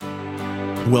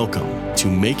Welcome to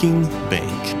Making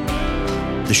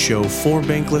Bank, the show for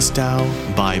Bankless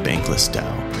DAO by Bankless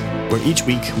DAO, where each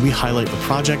week we highlight a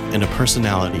project and a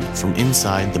personality from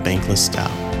inside the Bankless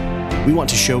DAO. We want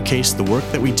to showcase the work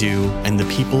that we do and the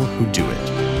people who do it.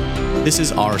 This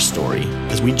is our story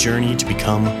as we journey to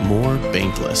become more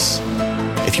bankless.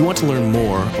 If you want to learn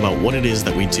more about what it is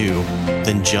that we do,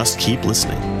 then just keep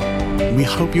listening. We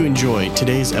hope you enjoy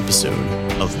today's episode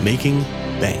of Making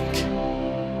Bank.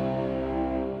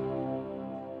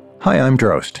 Hi, I'm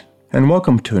Drost, and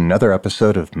welcome to another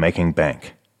episode of Making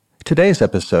Bank. Today's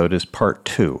episode is part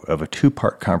 2 of a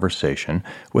 2-part conversation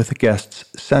with the guests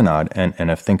Senad and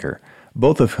NFThinker,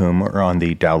 both of whom are on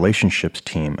the DAOlationships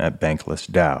team at Bankless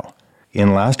DAO.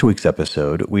 In last week's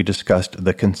episode, we discussed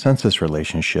the consensus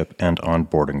relationship and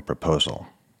onboarding proposal.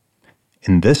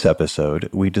 In this episode,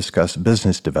 we discuss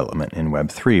business development in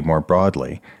Web3 more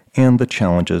broadly and the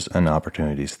challenges and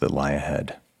opportunities that lie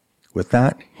ahead. With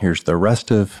that, here's the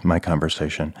rest of my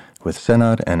conversation with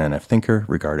Senad and NFThinker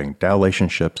regarding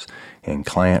DAOlationships and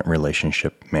client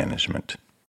relationship management.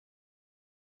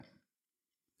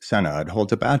 Senad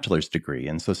holds a bachelor's degree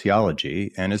in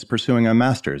sociology and is pursuing a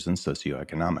master's in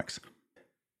socioeconomics.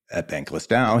 At Bankless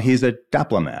DAO, he's a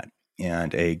diplomat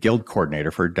and a guild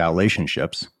coordinator for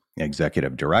DAOlationships,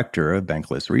 executive director of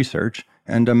Bankless Research,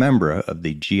 and a member of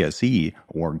the GSE,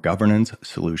 or Governance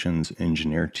Solutions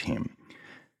Engineer team.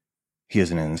 He is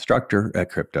an instructor at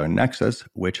Crypto Nexus,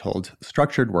 which holds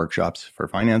structured workshops for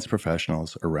finance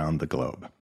professionals around the globe.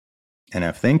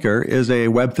 NFThinker is a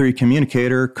Web3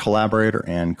 communicator, collaborator,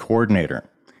 and coordinator.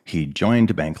 He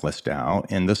joined Bankless DAO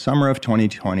in the summer of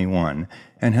 2021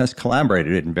 and has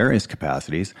collaborated in various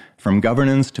capacities from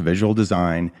governance to visual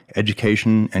design,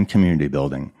 education, and community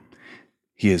building.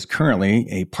 He is currently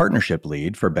a partnership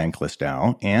lead for Bankless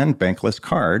DAO and Bankless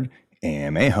Card,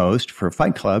 AMA host for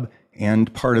Fight Club,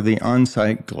 and part of the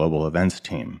on-site global events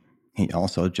team. He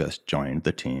also just joined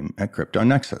the team at Crypto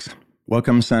Nexus.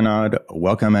 Welcome, Senad.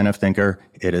 Welcome, NFThinker.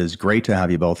 It is great to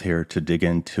have you both here to dig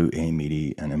into a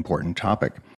meaty and important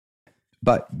topic.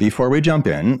 But before we jump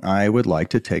in, I would like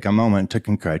to take a moment to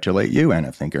congratulate you,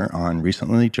 NFThinker, on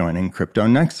recently joining Crypto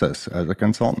Nexus as a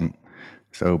consultant.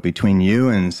 So between you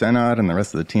and Senad and the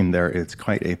rest of the team there, it's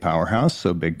quite a powerhouse,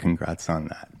 so big congrats on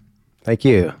that. Thank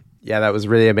you. Yeah, that was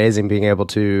really amazing being able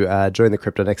to join the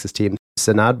Crypto Nexus team.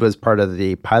 Senad was part of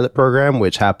the pilot program,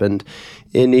 which happened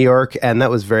in New York, and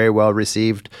that was very well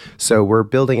received. So we're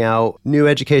building out new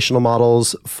educational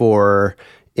models for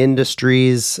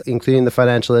industries, including the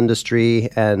financial industry,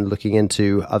 and looking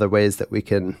into other ways that we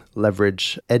can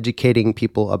leverage educating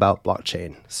people about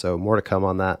blockchain. So more to come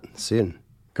on that soon.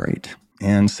 Great.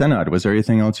 And Senad, was there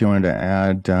anything else you wanted to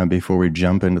add before we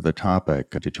jump into the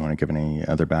topic? Did you want to give any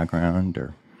other background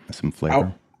or some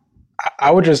flavor?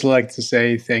 I would just like to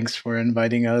say thanks for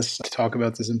inviting us to talk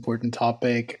about this important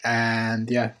topic. And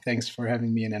yeah, thanks for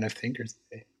having me and NFThinker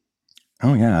today.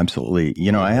 Oh, yeah, absolutely. You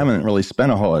know, I haven't really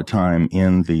spent a whole lot of time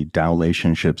in the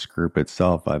DAOlationships group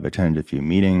itself. I've attended a few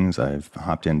meetings. I've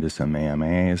hopped into some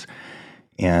AMAs.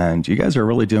 And you guys are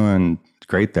really doing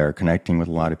great there, connecting with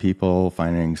a lot of people,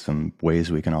 finding some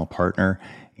ways we can all partner.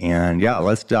 And yeah,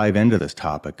 let's dive into this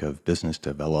topic of business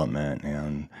development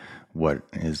and what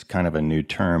is kind of a new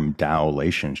term,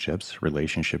 DAOlationships,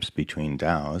 relationships between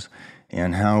DAOs,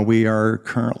 and how we are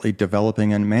currently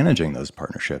developing and managing those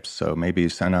partnerships. So maybe,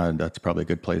 Senad, that's probably a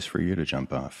good place for you to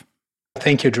jump off.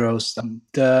 Thank you, Drost.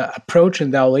 The approach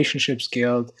in DAOlationships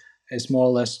Guild is more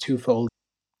or less twofold.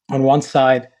 On one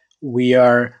side, we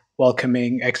are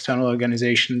welcoming external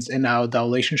organizations in our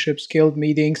DAOlationships Guild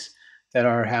meetings that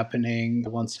are happening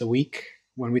once a week.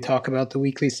 When we talk about the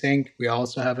weekly sync, we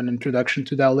also have an introduction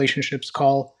to DAOlationships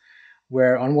call,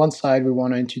 where on one side, we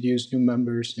want to introduce new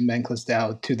members in Bankless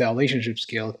DAO to DAOlationships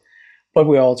Guild, but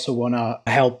we also want to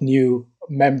help new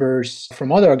members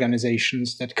from other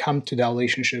organizations that come to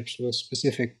DAOlationships with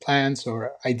specific plans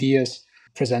or ideas,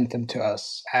 present them to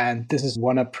us. And this is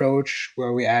one approach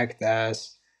where we act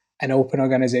as an open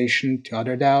organization to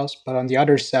other DAOs. But on the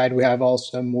other side, we have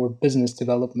also a more business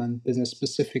development,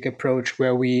 business-specific approach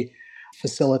where we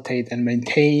facilitate and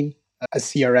maintain a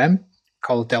CRM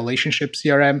called DAOlationships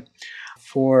CRM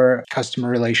for customer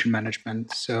relation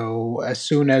management. So as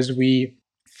soon as we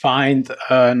find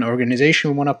an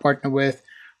organization we want to partner with,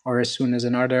 or as soon as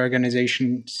another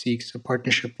organization seeks a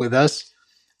partnership with us,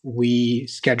 we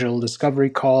schedule discovery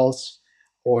calls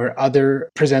or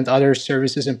present other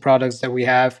services and products that we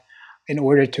have in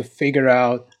order to figure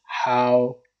out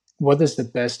what is the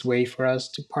best way for us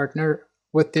to partner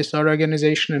with this other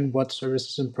organization and what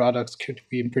services and products could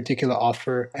we in particular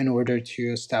offer in order to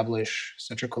establish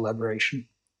such a collaboration.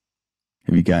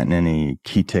 Have you gotten any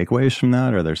key takeaways from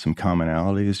that? Are there some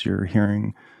commonalities you're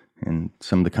hearing in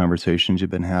some of the conversations you've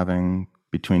been having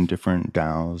between different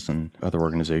DAOs and other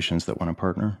organizations that want to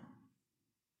partner?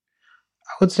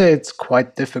 I would say it's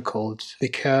quite difficult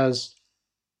because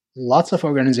lots of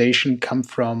organizations come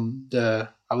from the,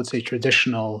 I would say,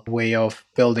 traditional way of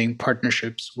building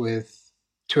partnerships with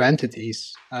two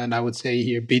entities. And I would say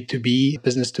here B2B,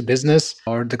 business to business,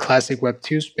 or the classic Web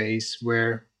 2 space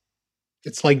where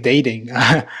it's like dating.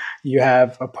 You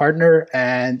have a partner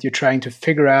and you're trying to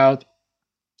figure out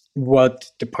what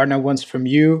the partner wants from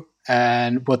you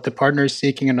and what the partner is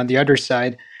seeking. And on the other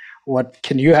side, what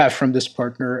can you have from this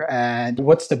partner and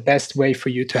what's the best way for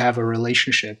you to have a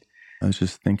relationship? I was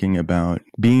just thinking about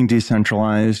being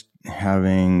decentralized,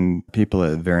 having people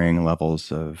at varying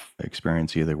levels of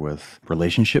experience, either with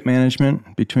relationship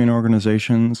management between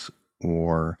organizations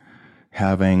or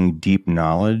having deep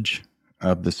knowledge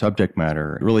of the subject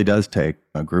matter. It really does take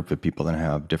a group of people that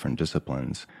have different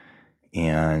disciplines.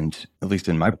 And at least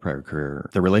in my prior career,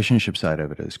 the relationship side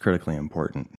of it is critically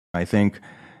important. I think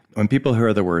when people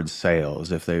hear the word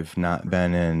sales, if they've not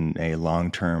been in a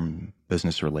long-term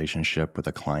business relationship with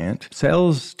a client,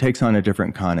 sales takes on a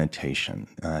different connotation.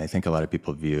 I think a lot of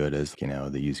people view it as,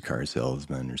 the used car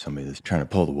salesman or somebody that's trying to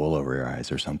pull the wool over your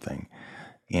eyes or something.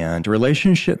 And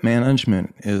relationship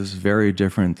management is very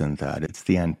different than that. It's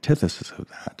the antithesis of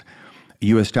that.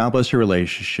 You establish a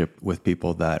relationship with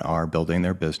people that are building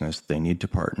their business. They need to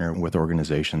partner with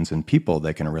organizations and people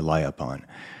they can rely upon.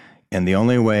 And the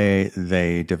only way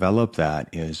they develop that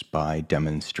is by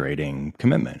demonstrating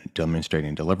commitment,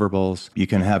 demonstrating deliverables. You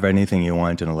can have anything you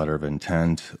want in a letter of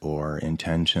intent or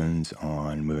intentions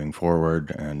on moving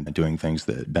forward and doing things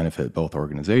that benefit both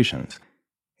organizations.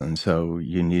 And so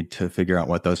you need to figure out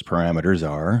what those parameters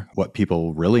are, what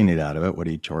people really need out of it, what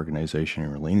each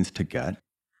organization really needs to get.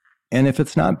 And if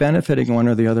it's not benefiting one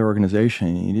or the other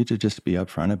organization, you need to just be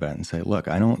upfront about it and say, look,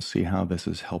 I don't see how this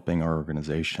is helping our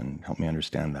organization. Help me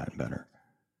understand that better.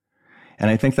 And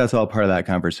I think that's all part of that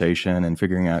conversation and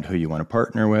figuring out who you want to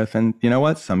partner with. And you know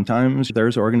what? Sometimes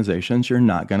there's organizations you're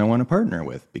not going to want to partner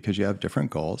with because you have different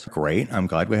goals. Great. I'm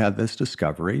glad we had this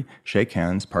discovery. Shake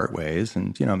hands, part ways,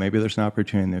 and maybe there's an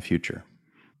opportunity in the future.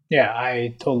 Yeah,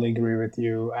 I totally agree with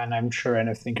you. And I'm sure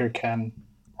NFThinker can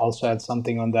also add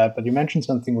something on that. But you mentioned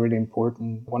something really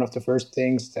important. One of the first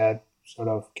things that sort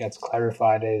of gets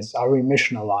clarified is, are we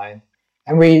mission aligned?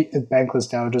 And we at Bankless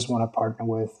DAO just want to partner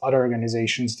with other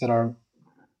organizations that are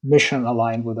mission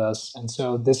aligned with us. And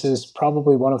so this is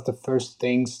probably one of the first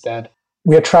things that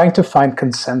we are trying to find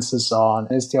consensus on.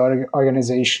 Is the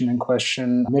organization in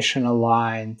question mission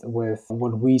aligned with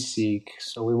what we seek?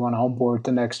 So we want to onboard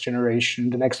the next generation,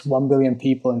 the next 1 billion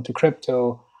people into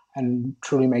crypto and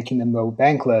truly making them go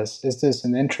bankless. Is this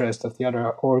an interest of the other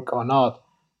org or not?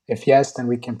 If yes, then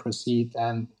we can proceed.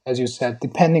 And as you said,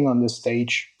 depending on the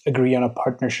stage, agree on a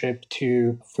partnership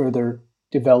to further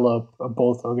develop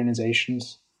both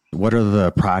organizations. What are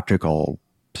the practical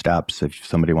steps if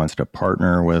somebody wants to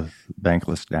partner with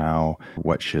Bankless DAO?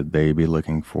 What should they be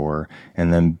looking for?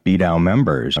 And then DAO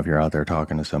members, if you're out there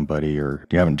talking to somebody or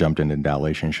you haven't jumped into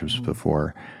DAOlationships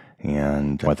before,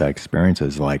 and what that experience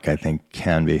is like, I think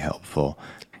can be helpful.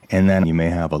 And then you may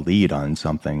have a lead on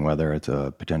something, whether it's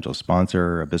a potential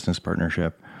sponsor, a business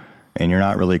partnership, and you're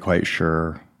not really quite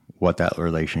sure what that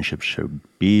relationship should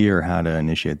be or how to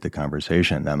initiate the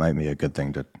conversation. That might be a good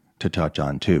thing to touch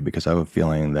on too, because I have a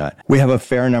feeling that we have a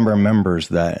fair number of members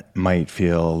that might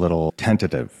feel a little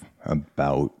tentative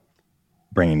about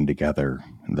bringing together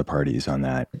the parties on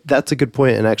that. That's a good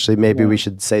point. And actually, maybe we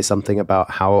should say something about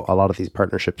how a lot of these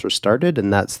partnerships were started.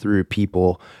 And that's through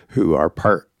people who are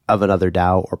part of another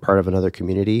DAO or part of another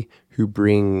community who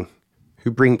bring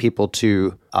people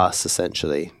to us,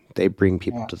 essentially. They bring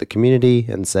people to the community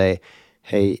and say,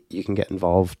 hey, you can get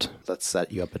involved. Let's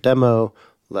set you up a demo.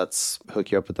 Let's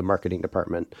hook you up with the marketing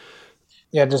department.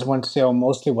 Yeah, I just want to say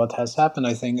mostly what has happened,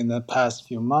 I think, in the past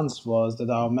few months was that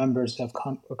our members have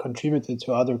contributed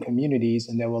to other communities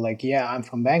and they were like, yeah, I'm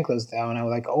from Bankless DAO. And I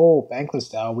was like, oh,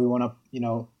 Bankless DAO, we want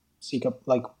to, seek up,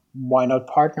 why not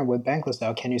partner with Bankless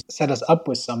DAO? Can you set us up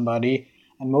with somebody?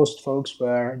 And most folks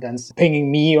were then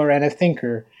pinging me or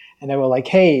NFThinker. And they were like,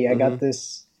 hey, I got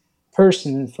this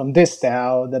person from this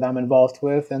DAO that I'm involved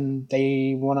with, and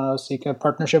they want to seek a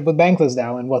partnership with Bankless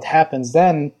DAO. And what happens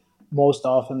then most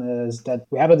often is that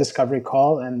we have a discovery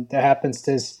call, and there happens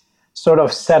this sort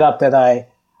of setup that I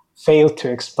failed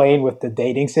to explain with the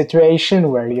dating situation,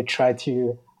 where you try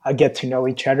to get to know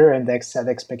each other and set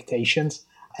expectations.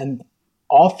 And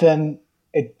often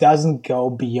it doesn't go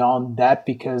beyond that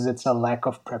because it's a lack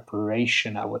of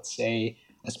preparation, I would say,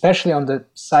 especially on the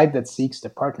side that seeks the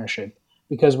partnership.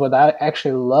 Because what I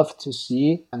actually love to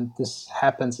see, and this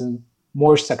happens in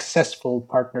more successful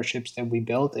partnerships that we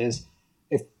build, is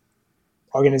if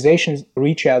organizations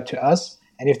reach out to us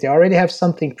and if they already have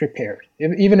something prepared,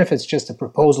 even if it's just a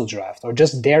proposal draft or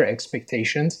just their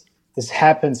expectations, this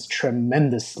happens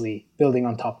tremendously building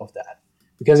on top of that.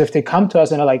 Because if they come to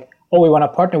us and are like, oh, we want to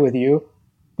partner with you,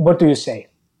 what do you say?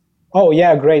 Oh,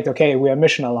 yeah, great. Okay, we are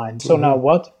mission aligned. So now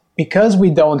what? Because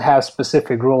we don't have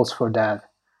specific rules for that,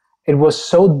 it was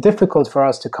so difficult for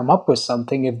us to come up with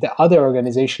something if the other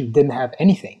organization didn't have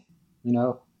anything, you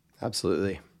know?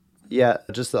 Absolutely. Yeah,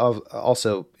 just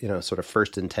also, sort of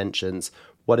first intentions.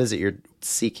 What is it you're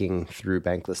seeking through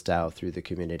Bankless DAO, through the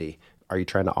community? Are you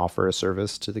trying to offer a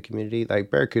service to the community? Like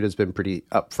Barracuda's been pretty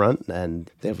upfront and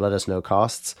they've let us know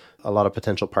costs. A lot of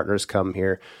potential partners come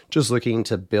here just looking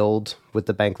to build with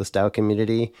the Bankless DAO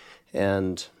community,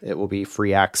 and it will be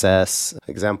free access.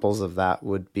 Examples of that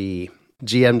would be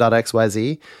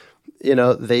GM.xyz.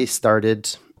 They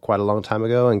started quite a long time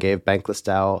ago and gave Bankless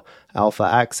DAO alpha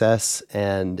access,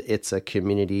 and it's a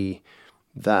community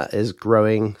that is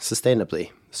growing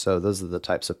sustainably. So those are the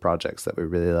types of projects that we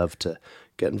really love to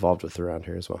get involved with around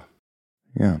here as well.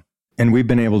 Yeah. And we've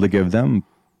been able to give them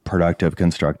productive,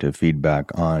 constructive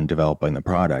feedback on developing the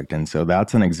product. And so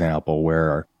that's an example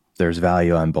where there's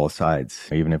value on both sides,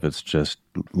 even if it's just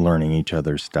learning each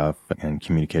other's stuff and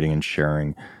communicating and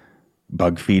sharing.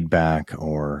 Bug feedback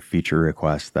or feature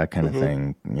requests, that kind of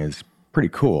thing is pretty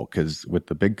cool, because with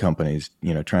the big companies,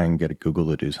 try and get Google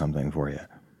to do something for you.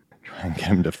 Try and get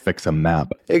them to fix a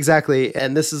map. Exactly.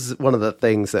 And this is one of the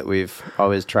things that we've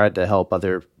always tried to help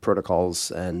other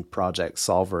protocols and projects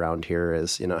solve around here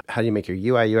is, how do you make your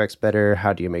UI UX better?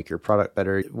 How do you make your product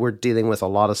better? We're dealing with a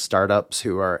lot of startups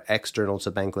who are external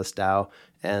to Bankless DAO,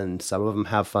 and some of them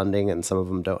have funding and some of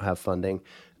them don't have funding.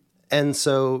 And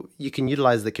so you can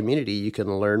utilize the community. You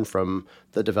can learn from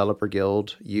the developer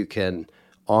guild. You can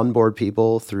onboard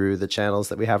people through the channels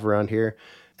that we have around here.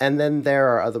 And then there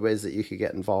are other ways that you could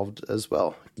get involved as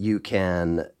well. You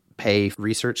can pay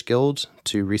Research Guild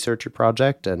to research your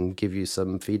project and give you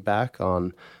some feedback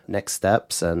on next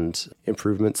steps and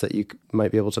improvements that you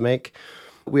might be able to make.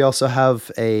 We also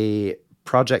have a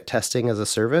project testing as a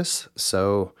service.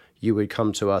 So you would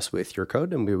come to us with your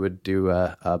code and we would do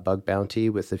a bug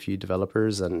bounty with a few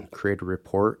developers and create a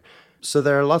report. So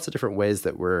there are lots of different ways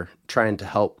that we're trying to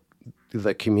help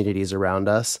the communities around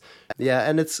us. Yeah,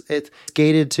 and it's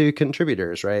gated to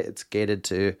contributors, right? It's gated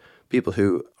to people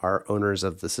who are owners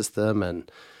of the system.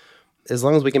 And as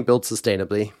long as we can build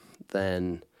sustainably,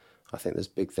 then I think there's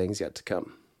big things yet to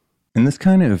come. And this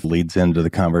kind of leads into the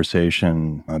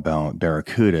conversation about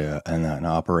Barracuda and an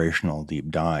operational deep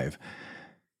dive.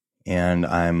 And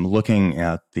I'm looking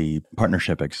at the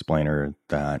partnership explainer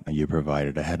that you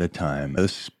provided ahead of time.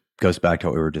 This goes back to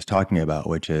what we were just talking about,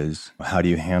 which is how do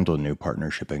you handle new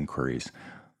partnership inquiries?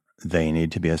 They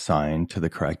need to be assigned to the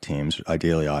correct teams,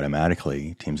 ideally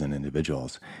automatically, teams and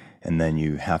individuals. And then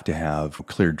you have to have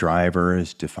clear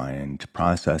drivers, defined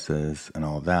processes, and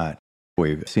all of that.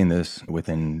 We've seen this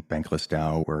within Bankless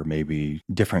DAO where maybe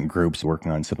different groups working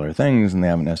on similar things and they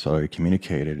haven't necessarily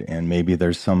communicated. And maybe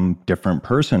there's some different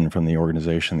person from the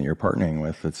organization that you're partnering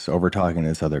with that's over-talking to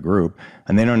this other group.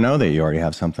 And they don't know that you already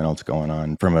have something else going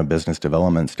on from a business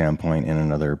development standpoint in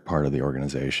another part of the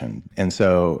organization. And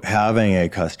so having a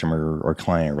customer or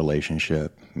client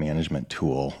relationship management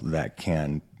tool that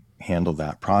can handle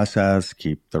that process,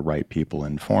 keep the right people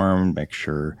informed, make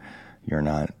sure you're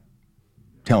not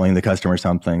telling the customer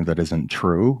something that isn't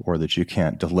true or that you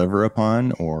can't deliver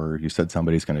upon, or you said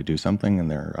somebody's going to do something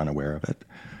and they're unaware of it.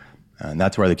 And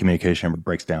that's where the communication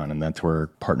breaks down, and that's where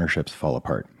partnerships fall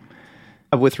apart.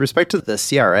 With respect to the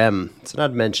CRM,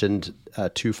 Senad mentioned a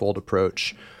twofold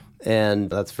approach, and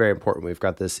that's very important. We've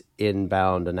got this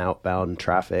inbound and outbound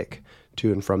traffic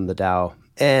to and from the DAO.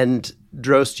 And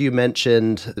Drost, you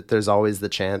mentioned that there's always the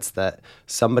chance that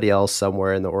somebody else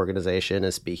somewhere in the organization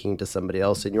is speaking to somebody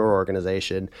else in your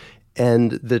organization.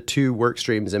 And the two work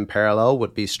streams in parallel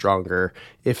would be stronger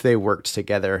if they worked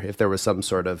together, if there was some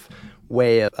sort of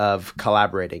way of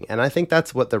collaborating. And I think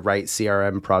that's what the right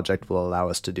CRM project will allow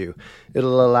us to do.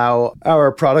 It'll allow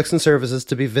our products and services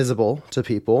to be visible to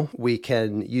people. We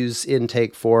can use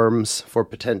intake forms for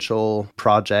potential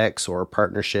projects or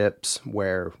partnerships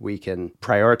where we can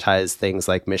prioritize things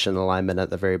like mission alignment at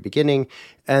the very beginning,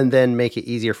 and then make it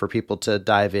easier for people to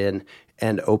dive in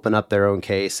and open up their own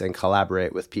case and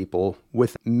collaborate with people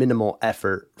with minimal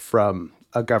effort from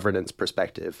a governance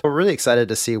perspective. We're really excited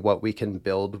to see what we can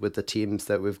build with the teams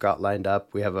that we've got lined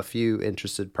up. We have a few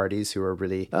interested parties who are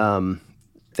really,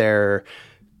 they're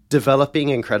developing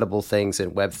incredible things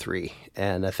in Web3.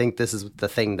 And I think this is the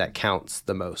thing that counts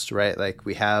the most, right? Like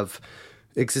we have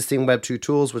existing Web2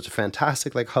 tools, which are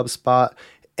fantastic, like HubSpot,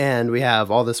 and we have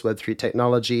all this Web3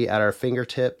 technology at our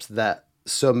fingertips that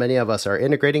so many of us are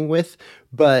integrating with,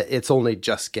 but it's only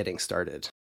just getting started.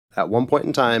 At one point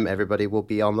in time, everybody will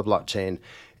be on the blockchain.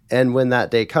 And when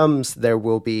that day comes, there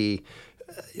will be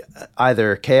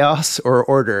either chaos or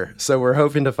order. So we're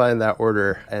hoping to find that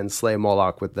order and slay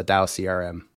Moloch with the DAO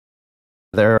CRM.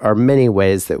 There are many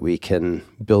ways that we can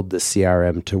build the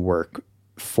CRM to work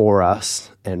for us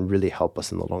and really help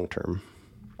us in the long term.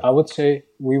 I would say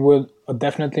we would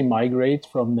definitely migrate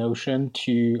from Notion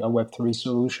to a Web3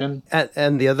 solution.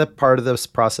 And the other part of this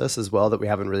process as well that we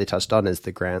haven't really touched on is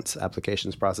the grants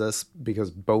applications process,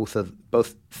 because both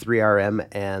 3RM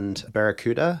and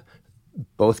Barracuda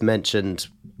both mentioned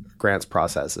grants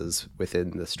processes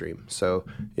within the stream. So,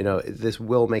 this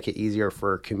will make it easier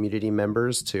for community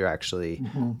members to actually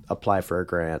apply for a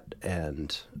grant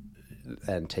and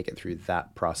take it through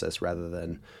that process rather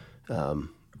than...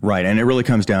 Right. And it really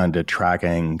comes down to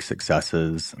tracking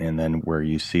successes and then where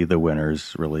you see the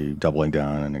winners really doubling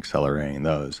down and accelerating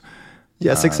those.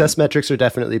 Yeah, success metrics are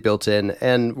definitely built in.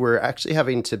 And we're actually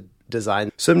having to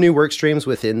design some new work streams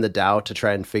within the DAO to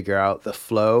try and figure out the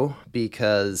flow,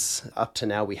 because up to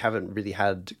now we haven't really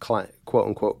had quote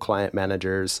unquote client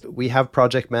managers. We have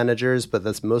project managers, but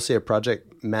that's mostly a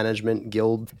project management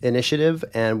guild initiative.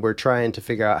 And we're trying to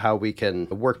figure out how we can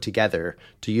work together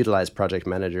to utilize project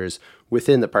managers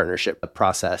within the partnership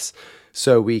process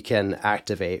so we can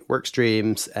activate work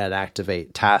streams and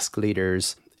activate task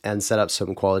leaders and set up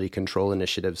some quality control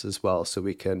initiatives as well, so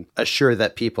we can assure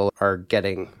that people are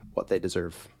getting what they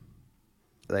deserve.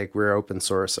 Like, we're open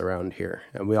source around here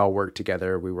and we all work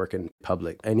together. We work in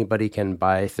public. Anybody can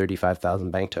buy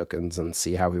 35,000 bank tokens and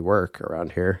see how we work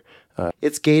around here.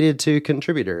 It's gated to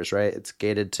contributors, right? It's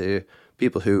gated to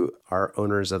people who are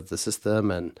owners of the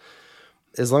system. And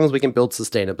as long as we can build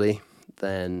sustainably,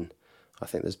 then I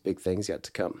think there's big things yet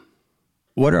to come.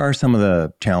 What are some of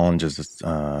the challenges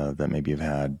that maybe you've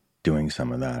had doing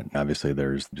some of that? Obviously,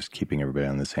 there's just keeping everybody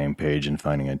on the same page and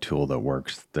finding a tool that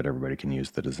works, that everybody can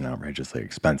use, that isn't outrageously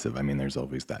expensive. I mean, there's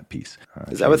always that piece.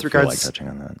 Is that with regards touching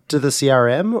on that? To the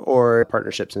CRM or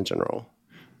partnerships in general?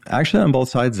 Actually, on both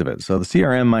sides of it. So the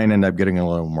CRM might end up getting a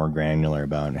little more granular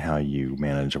about how you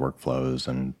manage workflows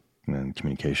and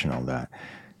communication, all that,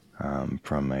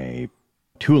 from a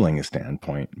tooling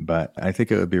standpoint. But I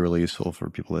think it would be really useful for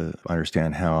people to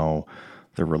understand how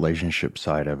the relationship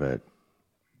side of it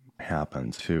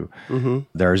happens too.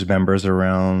 There's members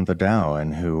around the DAO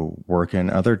and who work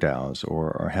in other DAOs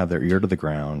or have their ear to the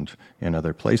ground in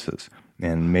other places.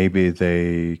 And maybe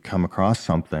they come across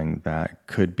something that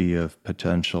could be of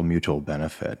potential mutual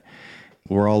benefit.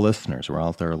 We're all listeners. We're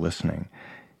out there listening.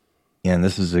 And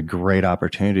this is a great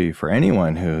opportunity for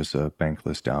anyone who's a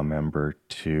Bankless DAO member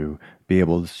to be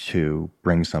able to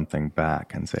bring something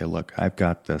back and say, look, I've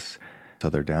got this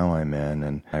other DAO I'm in,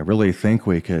 and I really think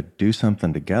we could do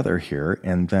something together here.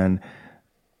 And then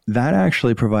that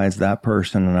actually provides that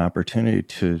person an opportunity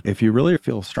to, if you really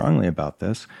feel strongly about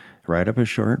this, write up a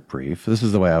short brief. This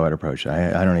is the way I would approach it.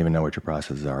 I don't even know what your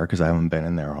processes are because I haven't been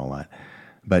in there a whole lot.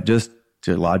 But just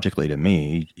logically to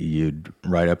me, you'd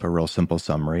write up a real simple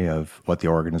summary of what the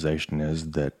organization is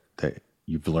that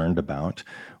you've learned about,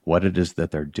 what it is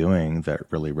that they're doing that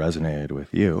really resonated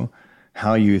with you,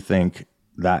 how you think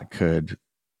that could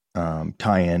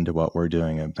tie into what we're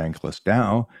doing at Bankless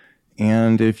DAO,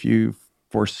 and if you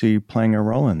foresee playing a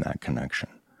role in that connection.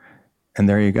 And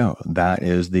there you go. That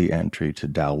is the entry to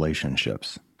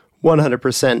DAOlationships.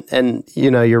 100%. And,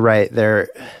 you're right. There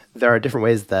are different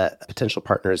ways that potential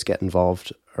partners get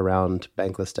involved around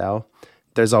Bankless DAO.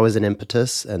 There's always an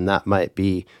impetus, and that might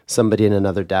be somebody in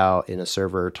another DAO in a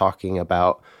server talking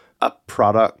about a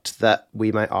product that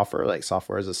we might offer, like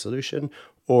software as a solution,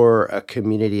 or a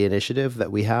community initiative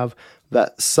that we have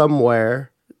that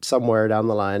somewhere down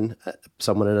the line,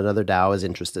 someone in another DAO is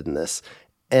interested in this.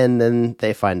 And then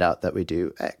they find out that we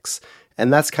do X.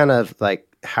 And that's kind of like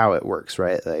how it works,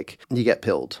 right? Like, you get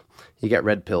pilled, you get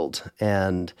red pilled,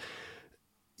 and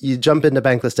you jump into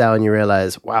Bankless DAO and you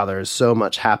realize, wow, there's so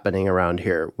much happening around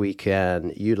here. We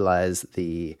can utilize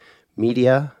the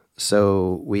media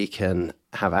so we can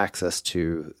have access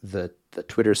to the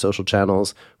Twitter social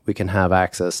channels. We can have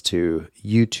access to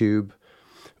YouTube.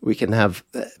 We can have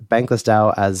Bankless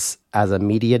DAO as a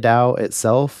media DAO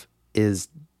itself is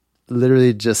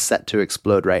literally just set to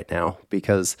explode right now,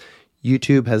 because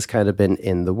YouTube has kind of been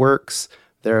in the works.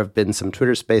 There have been some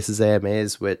Twitter Spaces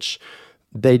AMAs, which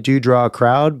they do draw a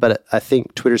crowd, but I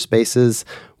think Twitter Spaces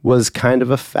was kind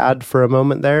of a fad for a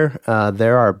moment there.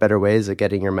 There are better ways of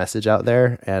getting your message out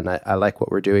there. And I like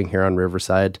what we're doing here on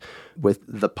Riverside with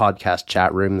the podcast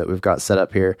chat room that we've got set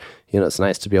up here. It's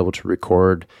nice to be able to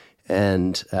record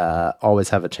and always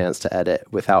have a chance to edit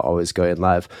without always going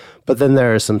live. But then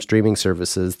there are some streaming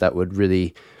services that would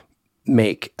really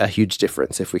make a huge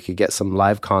difference if we could get some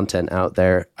live content out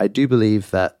there. I do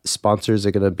believe that sponsors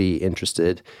are going to be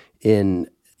interested in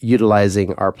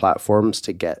utilizing our platforms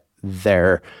to get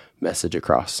their message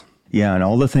across. Yeah, and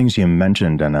all the things you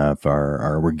mentioned, NF,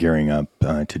 we're gearing up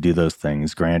to do those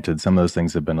things. Granted, some of those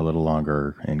things have been a little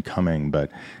longer in coming, but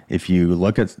if you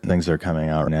look at things that are coming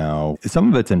out now,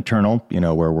 some of it's internal,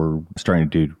 where we're starting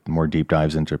to do more deep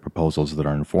dives into proposals that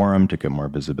are in forum to get more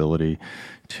visibility,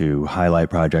 to highlight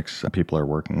projects people are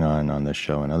working on this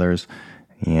show and others.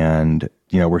 And,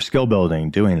 we're skill building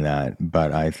doing that,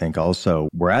 but I think also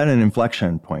we're at an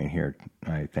inflection point here,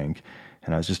 I think.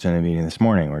 And I was just in a meeting this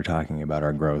morning. We were talking about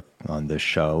our growth on this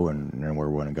show and where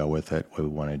we want to go with it, what we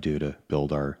want to do to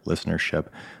build our listenership,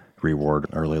 reward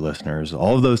early listeners,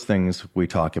 all of those things we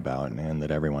talk about and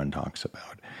that everyone talks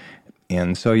about.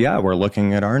 And so, we're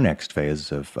looking at our next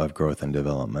phase of growth and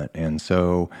development. And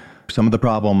so some of the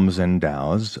problems in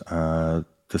DAOs,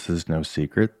 this is no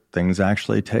secret, things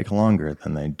actually take longer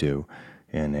than they do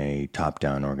in a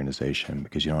top-down organization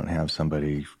because you don't have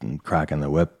somebody cracking the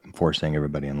whip, forcing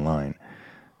everybody in line.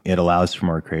 It allows for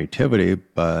more creativity,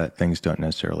 but things don't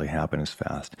necessarily happen as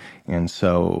fast. And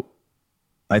so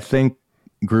I think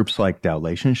groups like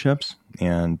DAOlationships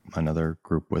and another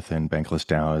group within Bankless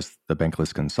DAO is the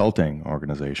Bankless Consulting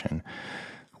Organization,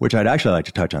 which I'd actually like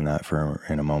to touch on that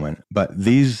in a moment. But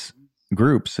these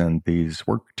groups and these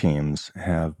work teams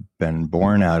have been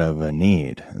born out of a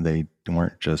need. They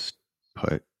weren't just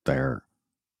put there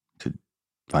to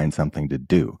find something to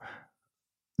do.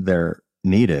 They're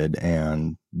needed,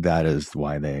 and that is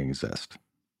why they exist.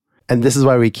 And this is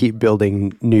why we keep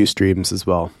building new streams as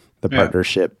well. The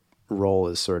partnership role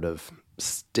is sort of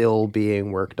still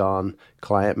being worked on.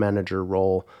 Client manager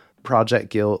role,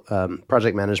 project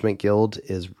management guild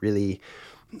is really,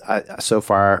 so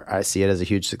far I see it as a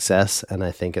huge success, and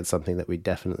I think it's something that we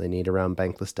definitely need around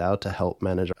Bankless DAO to help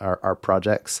manage our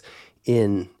projects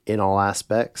in all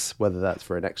aspects, whether that's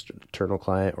for an external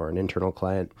client or an internal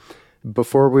client.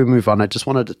 Before we move on, I just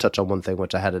wanted to touch on one thing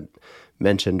which I hadn't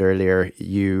mentioned earlier.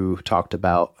 You talked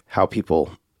about how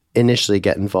people initially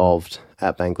get involved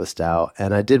at Bankless DAO,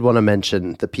 and I did want to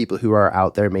mention the people who are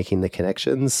out there making the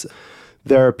connections.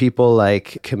 There are people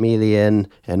like Chameleon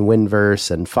and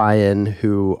Winverse and Fian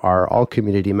who are all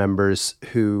community members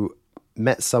who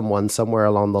met someone somewhere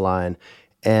along the line,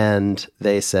 and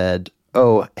they said,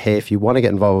 oh, hey, if you want to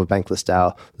get involved with Bankless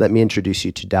DAO, let me introduce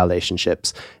you to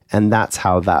DAOlationships. And that's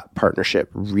how that partnership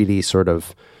really sort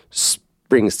of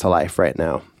springs to life right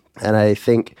now. And I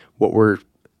think what we're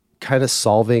kind of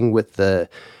solving with the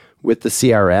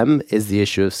CRM is the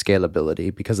issue of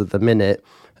scalability, because at the minute,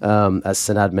 as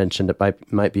Senad mentioned,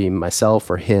 it might be myself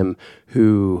or him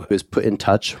who is put in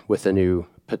touch with a new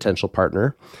potential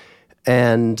partner.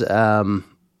 And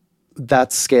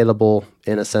that's scalable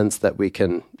in a sense that we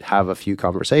can have a few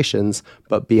conversations,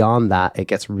 but beyond that, it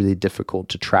gets really difficult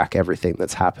to track everything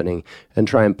that's happening and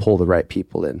try and pull the right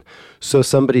people in. So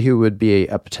somebody who would be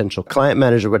a potential client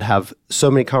manager would have so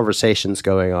many conversations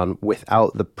going on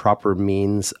without the proper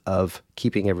means of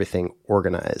keeping everything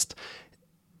organized.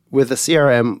 With a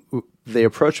CRM, the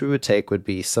approach we would take would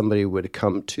be somebody would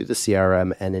come to the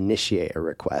CRM and initiate a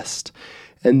request.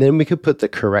 And then we could put the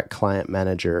correct client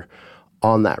manager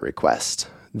on that request.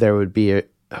 There would be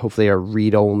hopefully a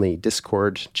read-only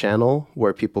Discord channel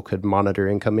where people could monitor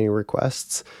incoming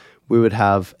requests. We would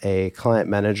have a client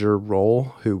manager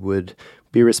role who would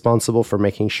be responsible for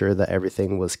making sure that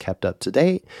everything was kept up to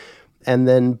date. And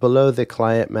then below the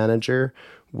client manager,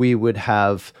 we would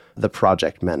have the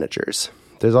project managers.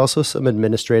 There's also some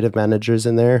administrative managers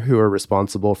in there who are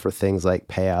responsible for things like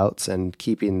payouts and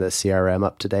keeping the CRM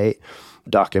up to date,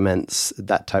 documents,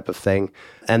 that type of thing.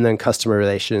 And then customer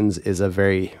relations is a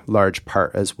very large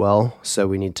part as well. So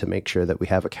we need to make sure that we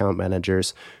have account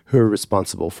managers who are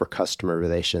responsible for customer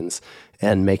relations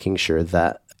and making sure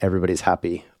that everybody's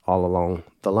happy all along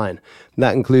the line. And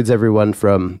that includes everyone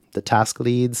from the task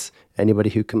leads, anybody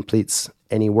who completes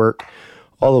any work,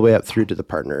 all the way up through to the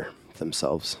partner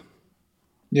themselves.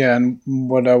 Yeah, and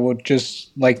what I would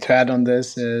just like to add on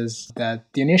this is that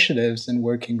the initiatives and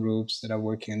working groups that are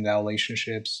working in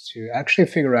DAOlationships to actually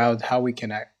figure out how we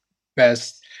can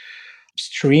best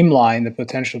streamline the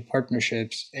potential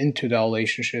partnerships into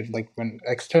DAOlationships, like when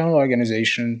external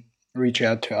organizations reach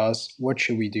out to us, what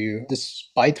should we do?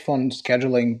 Despite fun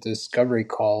scheduling discovery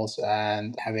calls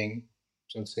and having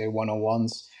so to say,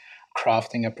 one-on-ones,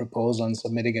 crafting a proposal and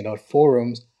submitting it on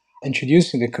forums,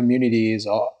 introducing the communities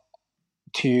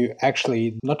to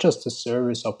actually not just a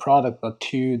service or product, but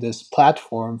to this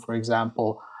platform, for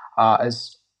example,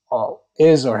 is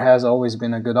or has always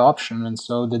been a good option. And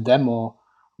so the demo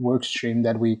work stream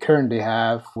that we currently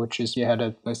have, which is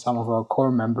headed by some of our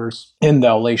core members in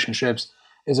DAOlationships,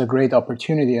 is a great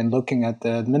opportunity. And looking at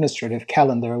the administrative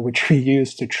calendar, which we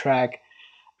use to track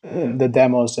the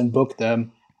demos and book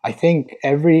them, I think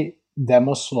every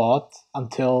demo slot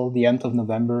until the end of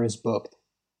November is booked.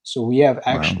 So we have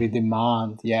actually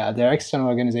demand. Yeah, their external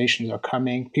organizations are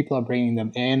coming. People are bringing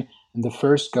them in. And the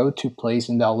first go-to place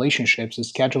in DAOlationships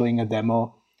is scheduling a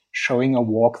demo, showing a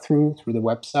walkthrough through the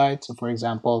website. So for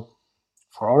example,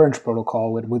 for Orange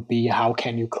Protocol, it would be how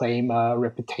can you claim a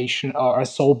reputation or a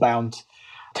soulbound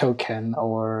token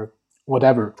or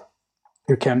whatever.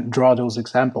 You can draw those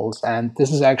examples. And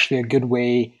this is actually a good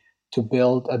way to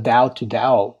build a DAO to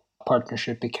DAO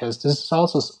partnership, because this is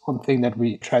also one thing that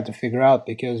we try to figure out,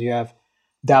 because you have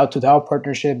DAO to DAO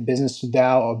partnership, business to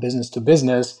DAO, or business to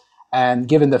business. And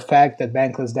given the fact that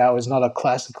Bankless DAO is not a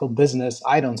classical business,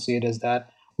 I don't see it as that.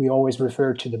 We always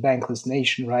refer to the Bankless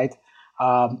Nation, right?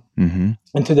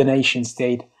 And to the nation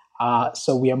state.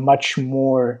 So we are much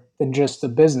more than just a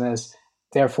business.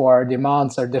 Therefore, our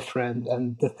demands are different,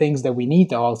 and the things that we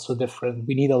need are also different.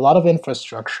 We need a lot of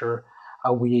infrastructure.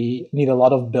 We need a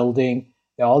lot of building.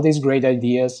 There are all these great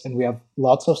ideas, and we have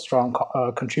lots of strong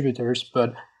contributors,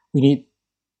 but we need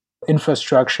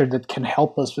infrastructure that can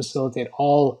help us facilitate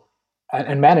all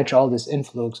and manage all this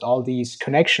influx, all these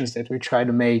connections that we try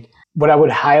to make. What I would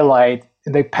highlight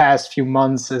in the past few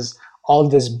months is all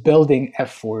this building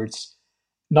efforts,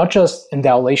 not just in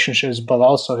DAOlationships, but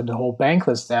also in the whole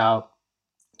Bankless DAO,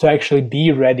 to actually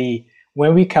be ready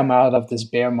when we come out of this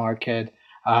bear market.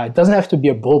 It doesn't have to be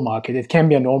a bull market. It can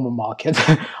be a normal market.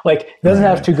 Like, it doesn't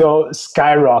have to go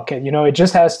skyrocket. It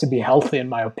just has to be healthy, in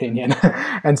my opinion.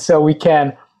 And so we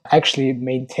can actually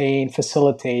maintain,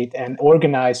 facilitate, and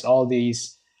organize all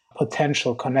these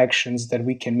potential connections that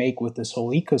we can make with this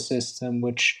whole ecosystem,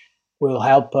 which will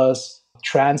help us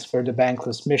transfer the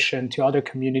Bankless mission to other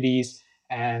communities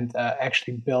and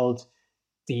actually build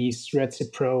these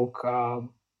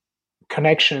reciprocal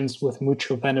connections with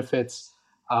mutual benefits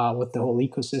with the whole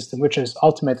ecosystem, which is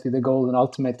ultimately the goal and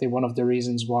ultimately one of the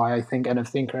reasons why I think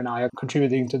NFThinker and I are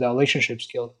contributing to the DAOlationships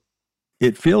Guild.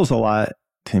 It feels a lot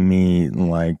to me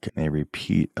like a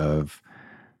repeat of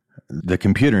the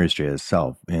computer industry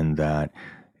itself, in that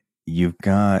you've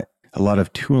got a lot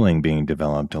of tooling being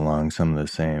developed along some of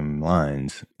the same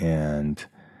lines, and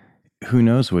who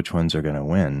knows which ones are going to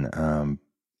win.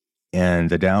 And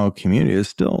the DAO community is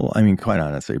still, quite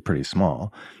honestly, pretty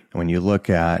small. When you look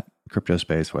at crypto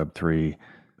space, Web3,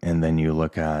 and then you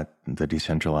look at the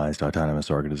decentralized autonomous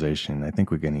organization, I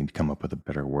think we're going to need to come up with a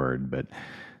better word. But,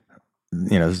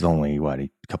 this is only, a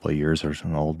couple of years or so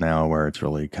old now, where it's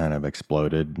really kind of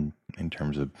exploded in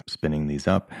terms of spinning these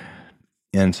up.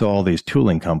 And so all these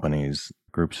tooling companies,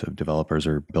 groups of developers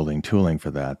are building tooling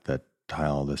for that tie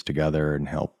all this together and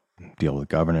help deal with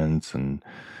governance and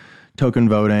token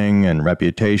voting and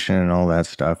reputation and all that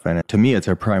stuff. And to me, it's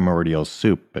a primordial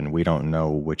soup, and we don't know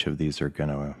which of these are going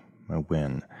to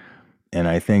win. And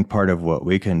I think part of what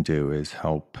we can do is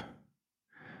help.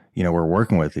 We're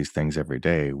working with these things every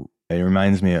day. It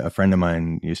reminds me, a friend of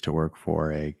mine used to work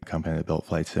for a company that built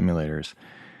flight simulators,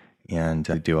 and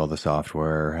they'd do all the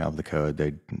software, have the code,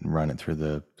 they'd run it through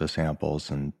the samples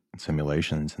and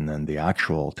simulations, and then the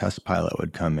actual test pilot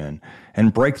would come in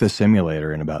and break the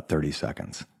simulator in about 30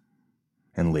 seconds.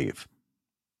 And leave.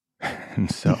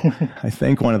 And so I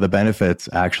think one of the benefits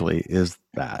actually is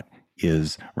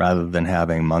rather than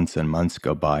having months and months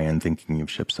go by and thinking you've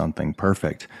shipped something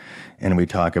perfect, and we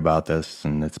talk about this,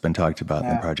 and it's been talked about in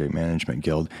the Project Management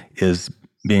Guild, is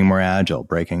being more agile,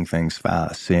 breaking things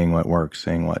fast, seeing what works,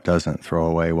 seeing what doesn't, throw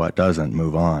away what doesn't,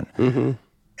 move on.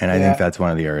 And I think that's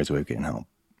one of the areas we can help.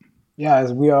 Yeah,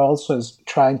 as we are also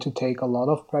trying to take a lot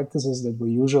of practices that we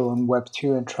usual in Web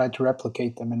 2 and try to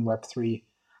replicate them in Web 3.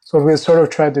 So what we sort of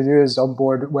try to do is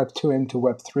onboard Web 2 into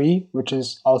Web 3, which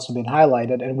has also been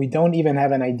highlighted. And we don't even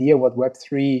have an idea what Web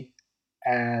 3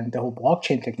 and the whole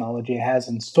blockchain technology has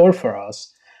in store for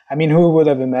us. Who would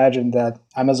have imagined that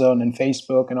Amazon and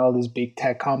Facebook and all these big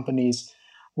tech companies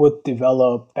would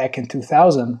develop back in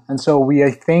 2000? And so we,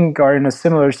 I think, are in a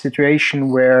similar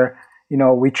situation where,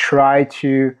 we try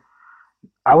to,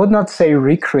 I would not say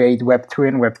recreate Web 2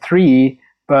 and Web 3,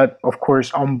 but of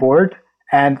course onboard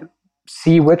and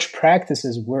see which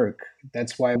practices work.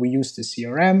 That's why we use the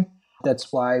CRM.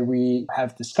 That's why we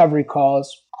have discovery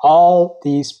calls. All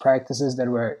these practices that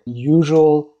were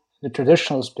usual the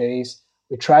traditional space,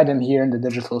 we try them here in the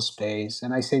digital space.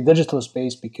 And I say digital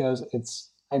space because it's,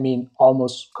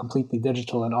 almost completely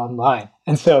digital and online.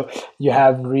 And so you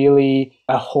have really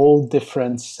a whole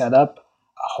different setup,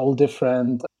 a whole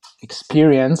different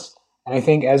experience. And I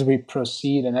think as we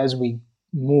proceed and as we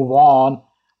move on,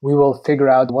 we will figure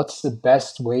out what's the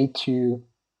best way to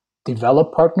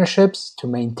develop partnerships, to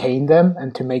maintain them,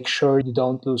 and to make sure you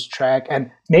don't lose track,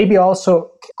 and maybe also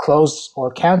close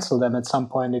or cancel them at some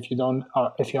point if you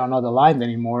are not aligned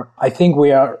anymore. I think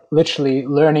we are literally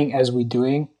learning as we're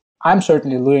doing. I'm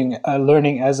certainly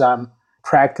learning as I'm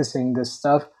practicing this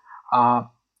stuff,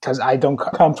 because I don't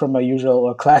come from a usual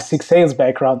or classic sales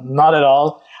background, not at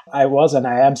all. I was and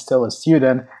I am still a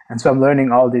student, and so I'm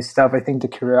learning all this stuff. I think the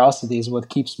curiosity is what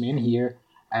keeps me in here,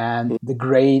 and the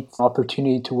great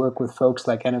opportunity to work with folks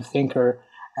like NFThinker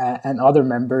and other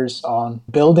members on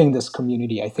building this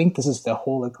community. I think this is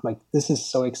this is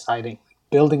so exciting,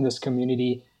 building this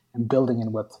community and building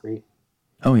in Web3.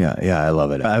 Oh, yeah. Yeah, I love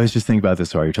it. I was just thinking about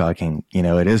this while you're talking.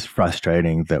 It is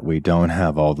frustrating that we don't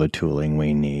have all the tooling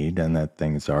we need and that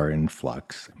things are in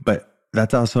flux. But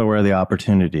that's also where the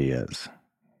opportunity is.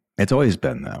 It's always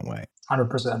been that way.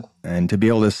 100%. And to be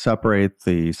able to separate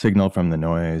the signal from the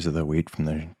noise, or the wheat from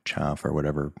the chaff, or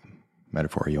whatever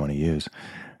metaphor you want to use,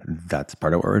 that's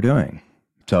part of what we're doing.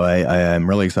 So I am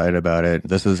really excited about it.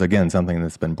 This is, again, something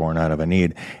that's been born out of a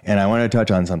need. And I want to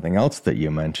touch on something else that you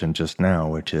mentioned just now,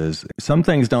 which is some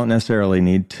things don't necessarily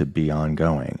need to be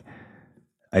ongoing.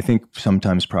 I think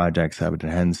sometimes projects have a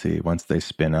tendency, once they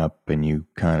spin up and you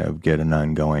kind of get an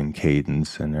ongoing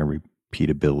cadence and a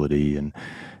repeatability,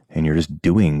 and you're just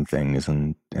doing things.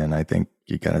 And I think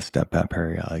you got to step back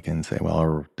periodically and say,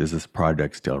 well, is this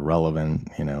project still relevant?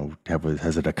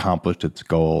 Has it accomplished its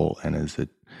goal? And is it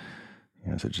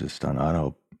just on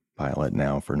autopilot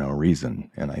now for no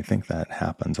reason? And I think that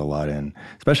happens a lot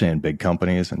especially in big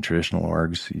companies and traditional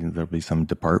orgs. There'll be some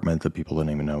department that people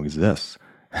don't even know exists.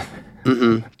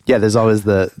 Mm-hmm. Yeah, there's always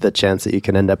the chance that you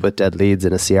can end up with dead leads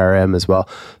in a CRM as well.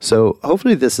 So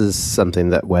hopefully this is something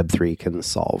that Web3 can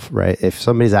solve, right? If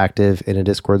somebody's active in a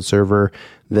Discord server,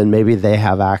 then maybe they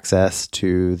have access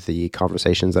to the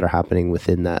conversations that are happening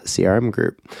within that CRM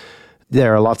group.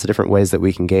 There are lots of different ways that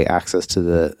we can get access to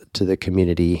the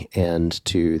community and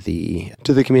to the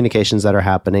communications that are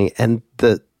happening. And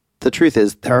the truth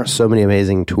is, there are so many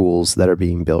amazing tools that are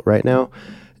being built right now.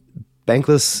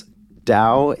 Bankless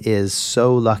DAO is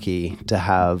so lucky to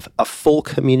have a full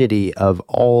community of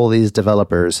all these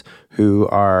developers who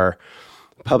are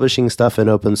publishing stuff in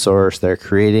open source. They're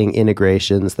creating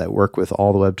integrations that work with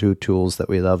all the Web2 tools that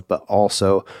we love, but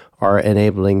also are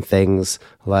enabling things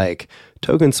like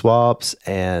token swaps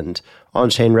and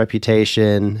on-chain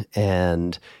reputation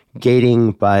and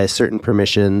gating by certain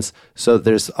permissions. So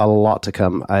there's a lot to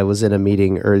come. I was in a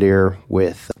meeting earlier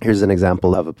here's an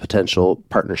example of a potential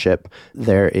partnership.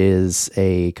 There is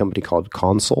a company called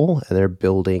Console, and they're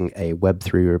building a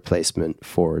Web3 replacement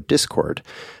for Discord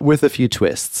with a few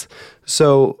twists.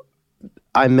 So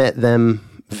I met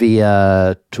them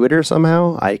via Twitter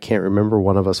somehow. I can't remember.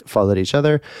 One of us followed each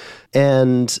other.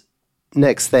 And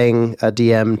next thing, a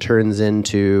DM turns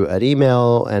into an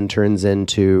email and turns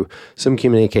into some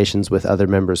communications with other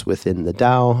members within the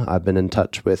DAO. I've been in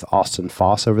touch with Austin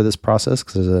Foss over this process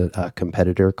because there's a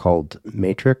competitor called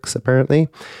Matrix, apparently.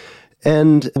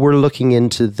 And we're looking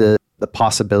into the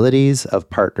possibilities of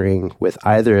partnering with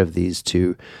either of these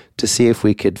two to see if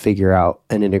we could figure out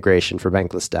an integration for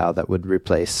Bankless DAO that would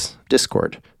replace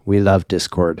Discord. We love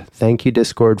Discord. Thank you,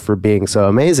 Discord, for being so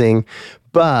amazing.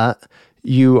 But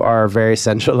you are very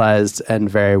centralized and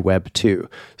very Web 2.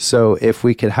 So if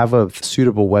we could have a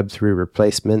suitable Web 3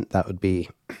 replacement, that would be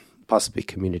possibly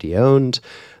community owned,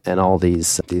 and all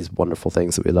these wonderful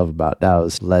things that we love about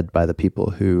DAOs, led by the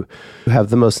people who have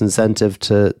the most incentive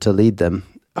to lead them.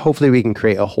 Hopefully we can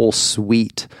create a whole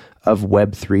suite of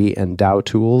Web 3 and DAO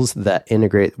tools that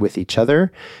integrate with each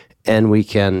other, and we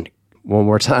can, one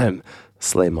more time,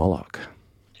 slay Moloch.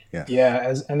 Yeah,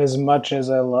 as much as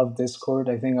I love Discord,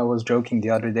 I think I was joking the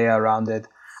other day around it.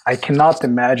 I cannot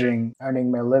imagine earning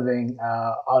my living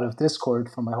out of Discord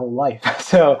for my whole life.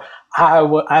 So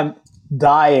I'm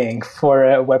dying for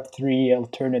a Web3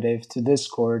 alternative to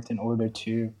Discord in order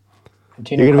to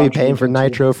continue. You're going to be paying for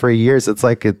Nitro for years. It's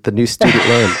like the new student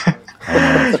loan.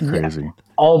 That's crazy.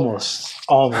 Almost.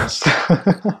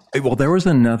 Well, there was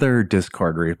another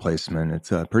Discord replacement.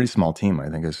 It's a pretty small team. I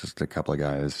think it's just a couple of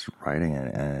guys writing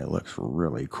it, and it looks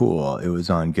really cool. It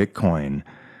was on Gitcoin,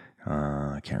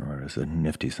 I can't remember, it's a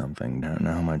nifty something. I don't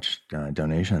know how much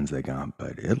donations they got,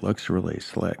 but it looks really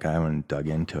slick. I haven't dug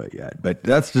into it yet. But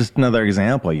that's just another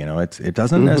example. It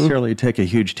doesn't necessarily take a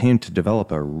huge team to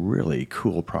develop a really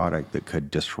cool product that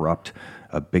could disrupt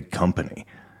a big company.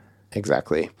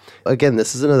 Exactly. Again,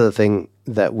 this is another thing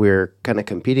that we're kind of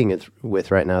competing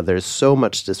with right now. There's so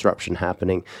much disruption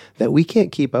happening that we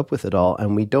can't keep up with it all,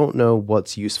 and we don't know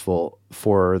what's useful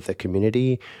for the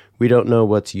community. We don't know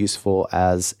what's useful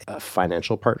as a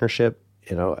financial partnership.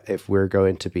 If we're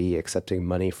going to be accepting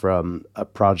money from a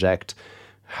project,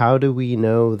 how do we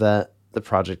know that the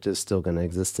project is still going to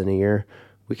exist in a year?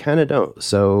 We kind of don't.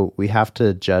 So we have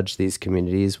to judge these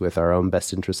communities with our own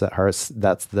best interests at heart.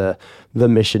 That's the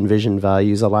mission, vision,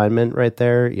 values alignment right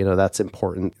there. That's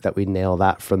important that we nail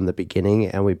that from the beginning,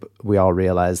 and we all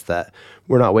realize that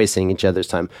we're not wasting each other's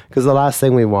time. Because the last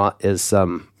thing we want is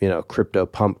some crypto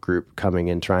pump group coming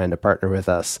and trying to partner with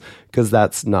us, because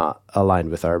that's not aligned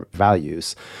with our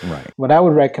values. Right. What I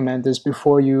would recommend is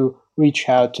before you reach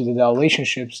out to the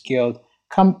DAOlationships Guild,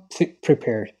 come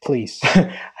prepared, please.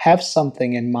 Have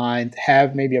something in mind,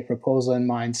 have maybe a proposal in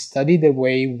mind, study the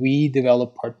way we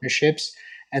develop partnerships,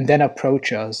 and then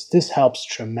approach us. This helps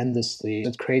tremendously.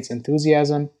 It creates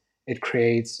enthusiasm, it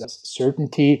creates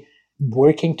certainty,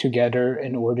 working together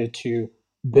in order to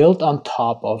build on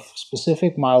top of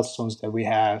specific milestones that we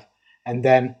have, and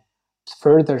then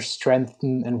further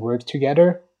strengthen and work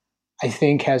together, I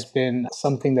think has been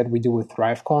something that we do with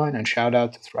ThriveCoin, and shout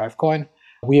out to ThriveCoin.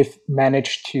 We've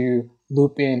managed to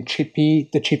loop in Chippy,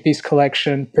 the Chippies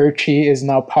collection. Perchy is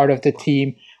now part of the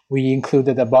team. We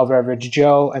included Above Average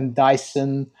Joe and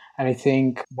Dyson, and I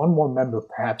think one more member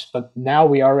perhaps. But now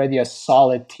we are already a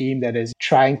solid team that is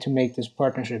trying to make this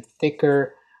partnership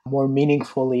thicker, more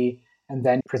meaningfully, and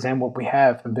then present what we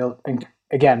have and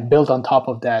build on top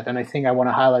of that. And I think I want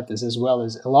to highlight this as well,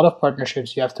 is a lot of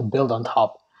partnerships you have to build on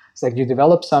top. It's like you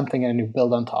develop something and you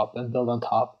build on top and build on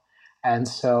top. And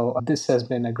so this has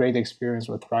been a great experience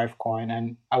with ThriveCoin,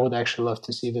 and I would actually love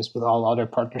to see this with all other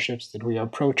partnerships that we are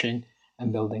approaching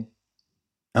and building.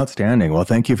 Outstanding. Well,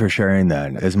 thank you for sharing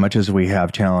that. As much as we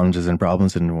have challenges and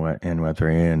problems in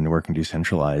Web3 and working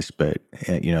decentralized, but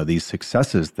these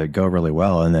successes that go really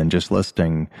well, and then just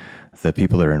listing the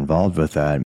people that are involved with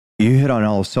that, you hit on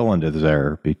all cylinders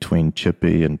there between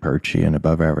Chippy and Perchy and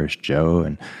Above Average Joe,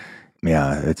 and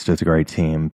yeah, it's just a great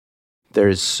team.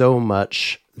 There's so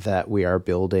much that we are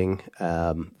building.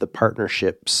 The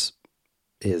partnerships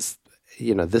is,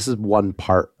 this is one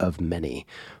part of many.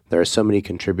 There are so many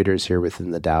contributors here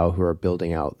within the DAO who are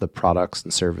building out the products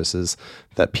and services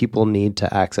that people need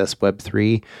to access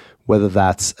Web3, whether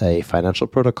that's a financial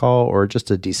protocol or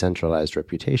just a decentralized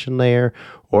reputation layer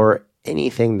or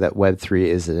anything that Web3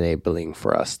 is enabling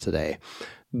for us today.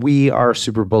 We are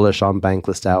super bullish on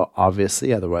Bankless DAO,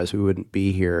 obviously, otherwise we wouldn't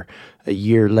be here a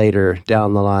year later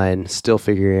down the line, still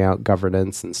figuring out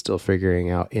governance and still figuring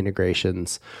out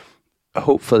integrations.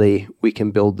 Hopefully, we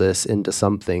can build this into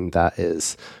something that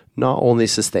is not only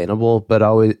sustainable, but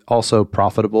also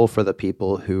profitable for the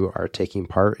people who are taking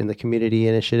part in the community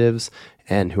initiatives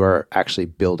and who are actually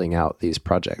building out these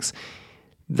projects.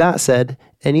 That said,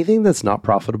 anything that's not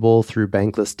profitable through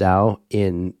Bankless DAO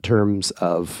in terms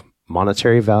of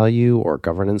monetary value or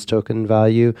governance token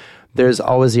value, there's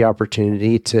always the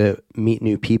opportunity to meet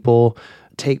new people,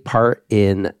 take part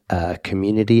in a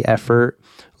community effort,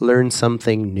 learn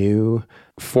something new,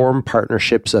 form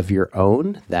partnerships of your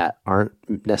own that aren't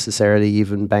necessarily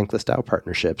even Bankless DAO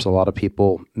partnerships. A lot of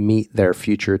people meet their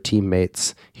future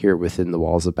teammates here within the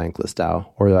walls of Bankless DAO,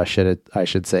 or I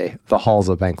should say the halls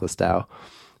of Bankless DAO.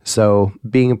 So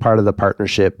being a part of the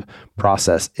partnership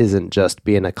process isn't just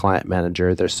being a client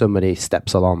manager. There's so many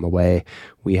steps along the way.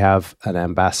 We have an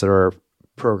ambassador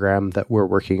program that we're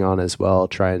working on as well,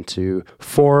 trying to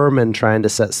form and trying to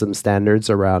set some standards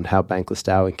around how Bankless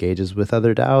DAO engages with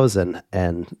other DAOs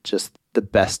and just the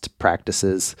best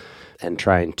practices, and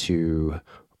trying to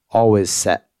always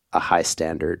set a high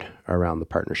standard around the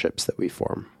partnerships that we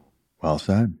form. Well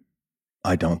said.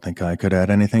 I don't think I could add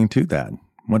anything to that.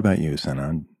 What about you,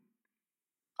 Senad?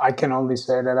 I can only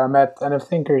say that I'm at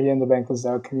NFThinker here in the Bankless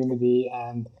DAO community,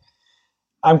 and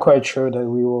I'm quite sure that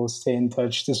we will stay in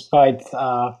touch despite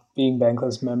being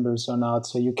Bankless members or not.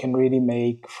 So you can really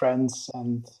make friends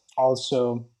and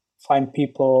also find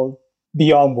people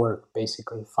beyond work,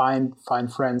 basically. Find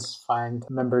friends, find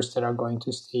members that are going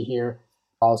to stay here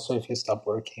also if you stop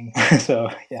working. So,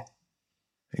 yeah.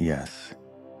 Yes.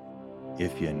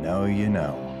 If you know, you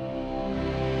know.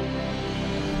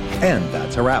 And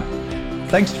that's a wrap.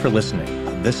 Thanks for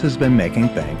listening. This has been Making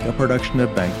Bank, a production of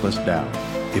Bankless DAO.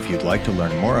 If you'd like to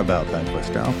learn more about Bankless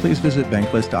DAO, please visit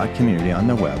bankless.community on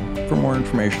the web for more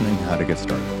information on how to get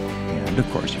started. And of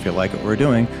course, if you like what we're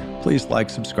doing, please like,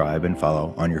 subscribe, and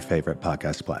follow on your favorite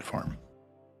podcast platform.